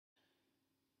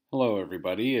Hello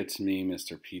everybody, it's me,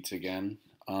 Mr. Pete's again.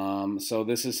 So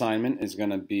this assignment is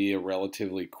going to be a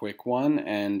relatively quick one,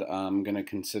 and I'm going to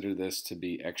consider this to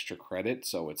be extra credit,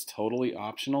 so it's totally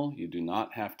optional. You do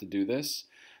not have to do this,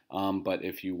 but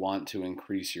if you want to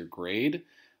increase your grade,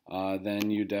 then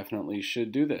you definitely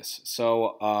should do this.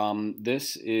 So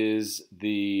this is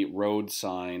the road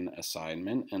sign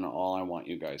assignment, and all I want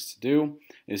you guys to do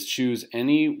is choose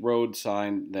any road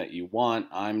sign that you want.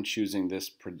 I'm choosing this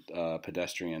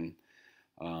pedestrian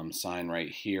sign right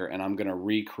here, and I'm going to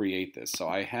recreate this. So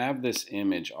I have this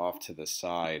image off to the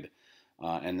side,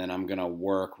 and then I'm going to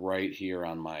work right here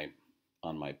on my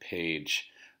page.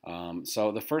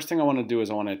 So the first thing I want to do is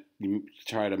I want to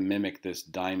try to mimic this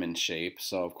diamond shape.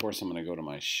 So of course I'm going to go to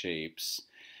my shapes,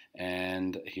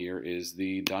 and here is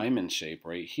the diamond shape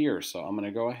right here. So I'm going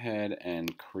to go ahead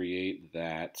and create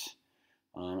that,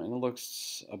 and it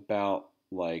looks about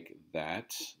like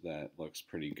that. That looks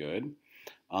pretty good.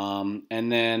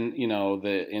 And then,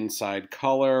 the inside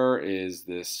color is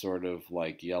this sort of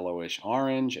like yellowish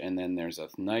orange, and then there's a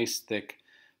nice thick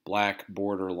black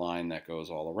border line that goes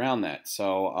all around that.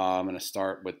 So I'm going to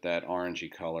start with that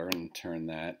orangey color and turn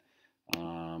that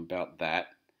about that.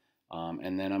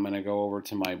 And then I'm going to go over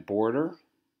to my border,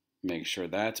 make sure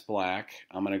that's black.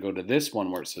 I'm going to go to this one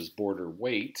where it says border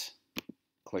weight.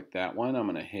 Click that one. I'm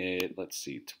going to hit, let's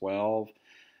see, 12.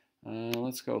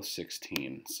 Let's go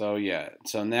 16. So yeah,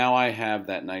 so now I have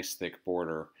that nice thick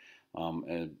border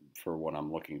for what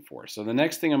I'm looking for. So the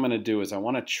next thing I'm going to do is I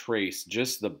want to trace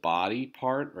just the body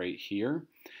part right here.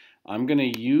 I'm going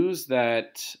to use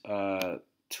that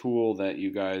tool that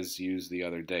you guys used the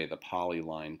other day, the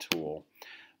polyline tool.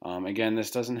 Again,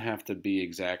 this doesn't have to be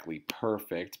exactly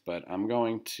perfect, but I'm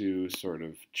going to sort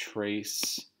of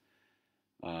trace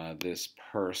this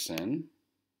person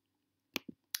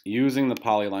using the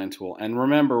polyline tool. And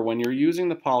remember, when you're using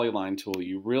the polyline tool,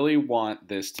 you really want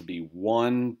this to be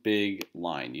one big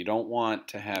line. You don't want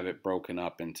to have it broken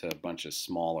up into a bunch of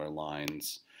smaller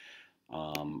lines.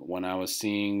 When I was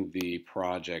seeing the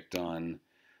project done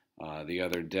the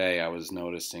other day, I was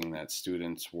noticing that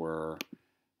students were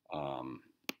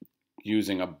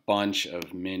using a bunch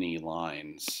of mini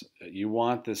lines. You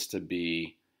want this to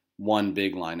be one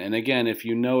big line. And again, if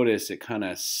you notice, it kind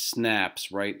of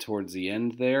snaps right towards the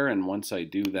end there. And once I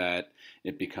do that,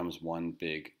 it becomes one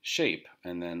big shape.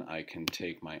 And then I can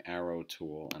take my arrow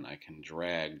tool and I can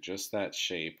drag just that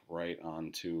shape right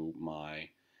onto my,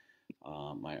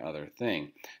 my other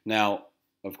thing. Now,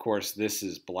 of course, this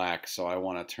is black, so I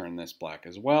want to turn this black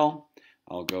as well.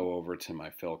 I'll go over to my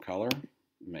fill color,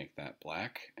 make that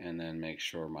black, and then make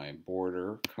sure my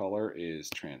border color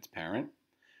is transparent.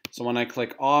 So when I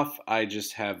click off, I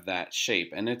just have that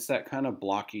shape, and it's that kind of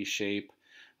blocky shape,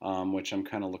 which I'm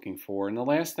kind of looking for. And the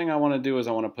last thing I want to do is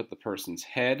I want to put the person's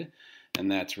head,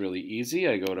 and that's really easy.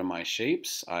 I go to my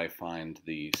shapes, I find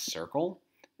the circle,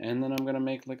 and then I'm going to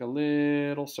make like a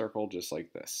little circle just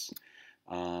like this.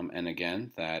 And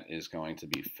again, that is going to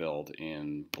be filled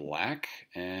in black,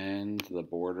 and the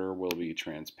border will be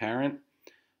transparent.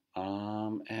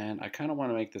 And I kind of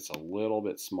want to make this a little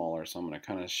bit smaller, so I'm going to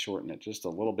kind of shorten it just a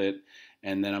little bit,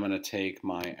 and then I'm going to take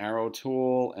my arrow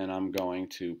tool and I'm going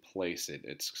to place it.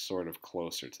 It's sort of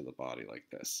closer to the body like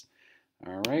this.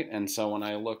 All right, and so when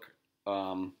I look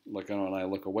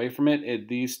away from it,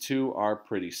 these two are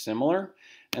pretty similar.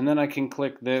 And then I can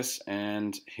click this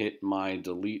and hit my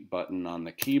delete button on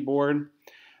the keyboard.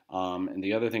 And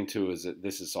the other thing too is that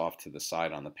this is off to the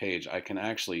side on the page. I can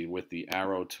actually, with the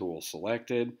arrow tool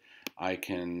selected, I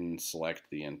can select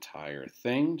the entire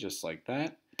thing just like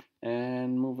that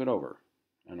and move it over.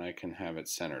 And I can have it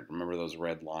centered. Remember those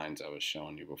red lines I was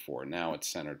showing you before? Now it's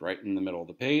centered right in the middle of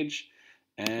the page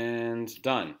and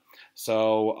done.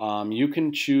 So you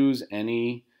can choose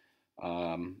any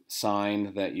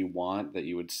sign that you want that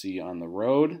you would see on the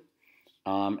road.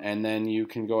 And then you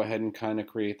can go ahead and kind of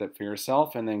create that for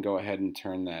yourself and then go ahead and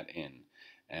turn that in.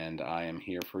 And I am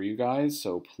here for you guys,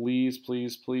 so please,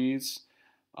 please, please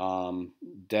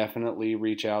definitely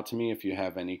reach out to me if you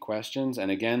have any questions. And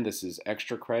again, this is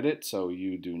extra credit, so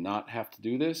you do not have to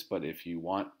do this, but if you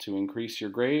want to increase your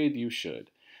grade, you should.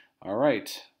 All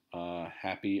right,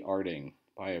 happy arting.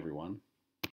 Bye, everyone.